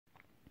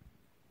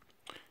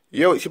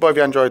Yo, it's your boy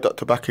the Android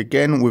Doctor back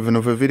again with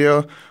another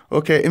video.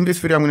 Okay, in this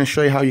video I'm going to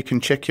show you how you can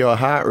check your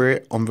heart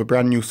rate on the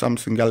brand new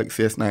Samsung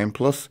Galaxy S9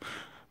 Plus.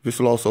 This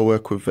will also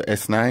work with the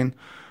S9.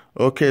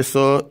 Okay,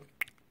 so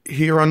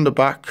here on the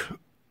back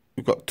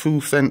we've got two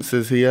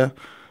sensors here.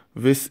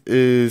 This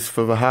is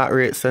for the heart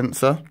rate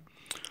sensor.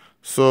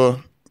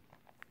 So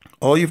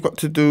all you've got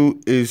to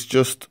do is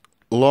just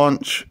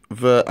launch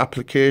the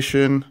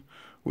application,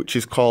 which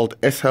is called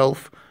S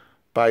Health.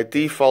 By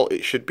default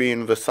it should be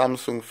in the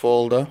Samsung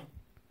folder.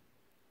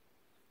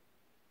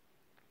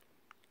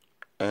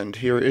 And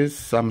here it is,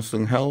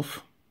 Samsung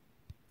Health.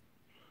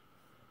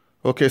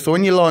 Okay, so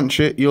when you launch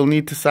it, you'll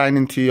need to sign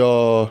into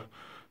your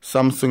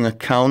Samsung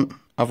account.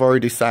 I've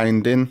already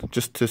signed in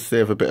just to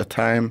save a bit of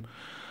time.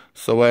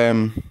 So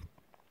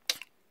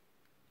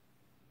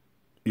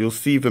you'll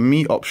see the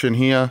Me option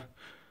here,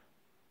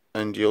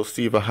 and you'll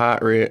see the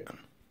heart rate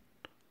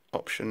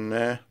option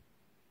there.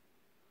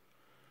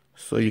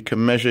 So you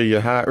can measure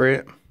your heart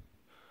rate.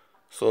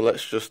 So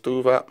let's just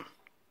do that.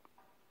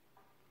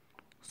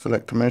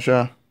 Select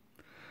measure.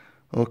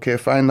 Okay,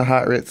 find the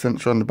heart rate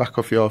sensor on the back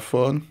of your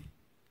phone.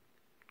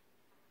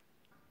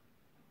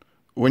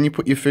 When you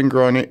put your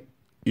finger on it,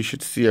 you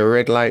should see a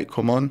red light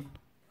come on.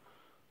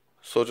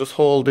 So just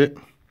hold it,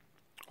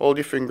 hold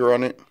your finger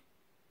on it,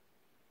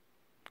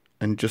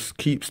 and just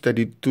keep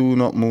steady, do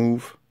not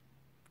move.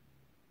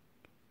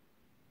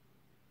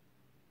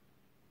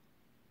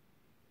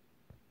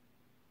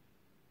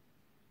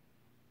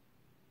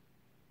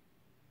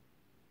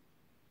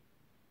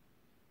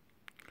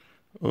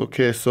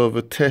 Okay, so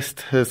the test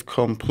has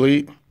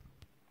complete,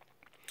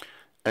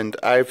 and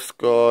I've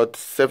scored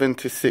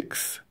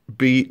 76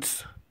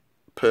 beats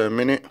per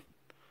minute.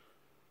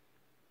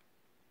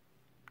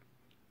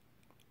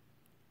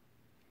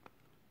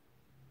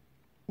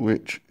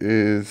 Which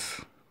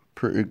is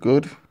pretty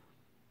good.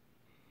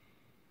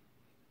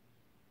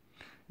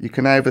 You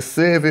can either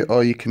save it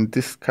or you can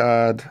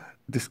discard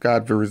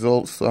the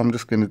results, so I'm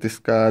just going to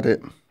discard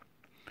it.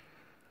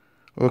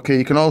 Okay,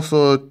 you can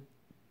also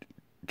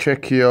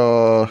check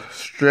your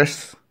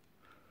stress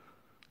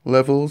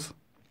levels,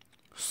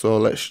 so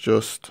let's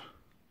just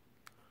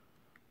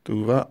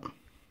do that.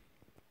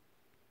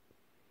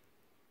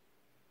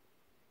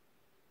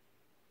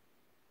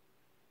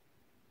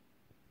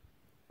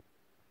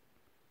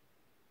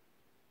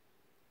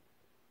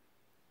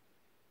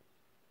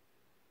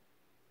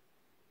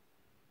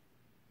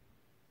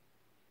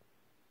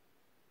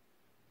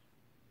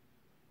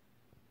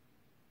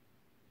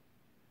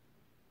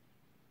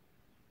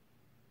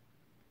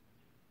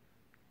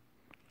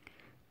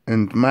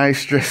 And my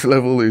stress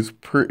level is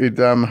pretty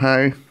damn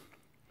high.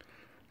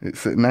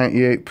 It's at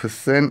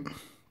 98%.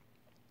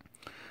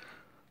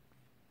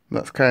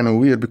 That's kind of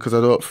weird because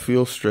I don't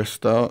feel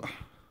stressed out.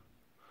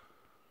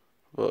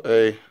 But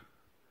hey,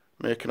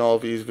 making all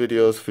these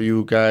videos for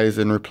you guys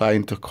and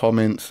replying to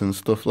comments and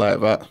stuff like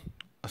that,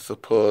 I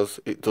suppose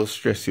it does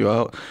stress you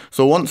out.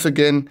 So once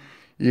again,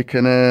 you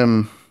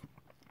can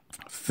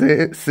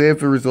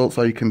save the results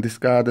or you can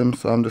discard them.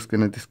 So I'm just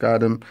going to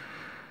discard them.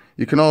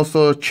 You can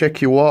also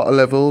check your water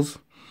levels,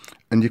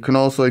 and you can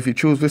also, if you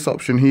choose this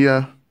option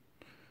here,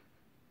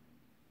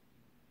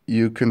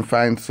 you can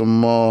find some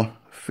more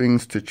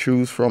things to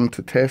choose from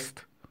to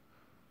test.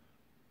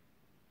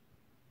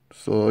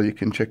 So you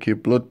can check your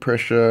blood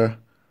pressure,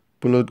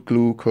 blood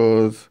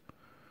glucose,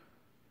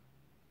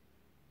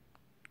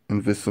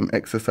 and there's some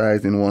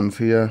exercising ones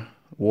here: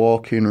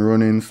 walking,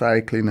 running,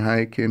 cycling,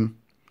 hiking.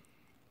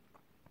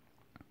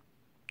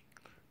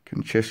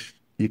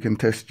 You can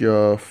test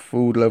your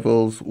food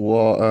levels,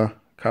 water,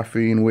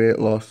 caffeine, weight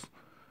loss,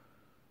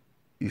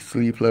 your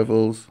sleep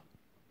levels.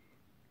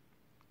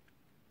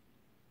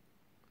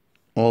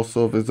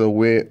 Also, there's a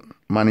weight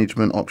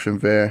management option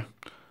there.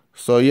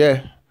 So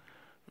yeah,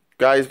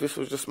 guys, this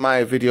was just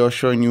my video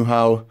showing you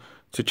how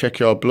to check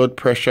your blood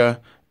pressure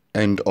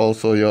and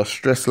also your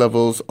stress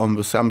levels on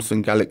the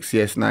Samsung Galaxy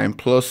S9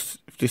 Plus.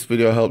 If this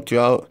video helped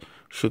you out, be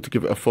sure to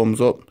give it a thumbs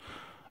up.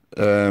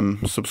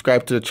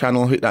 Subscribe to the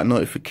channel, hit that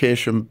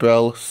notification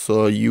bell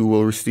so you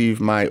will receive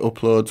my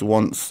uploads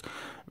once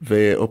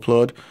they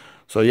upload.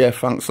 So yeah,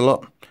 thanks a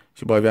lot.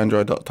 It's your boy the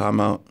Android Doctor. I'm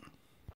out.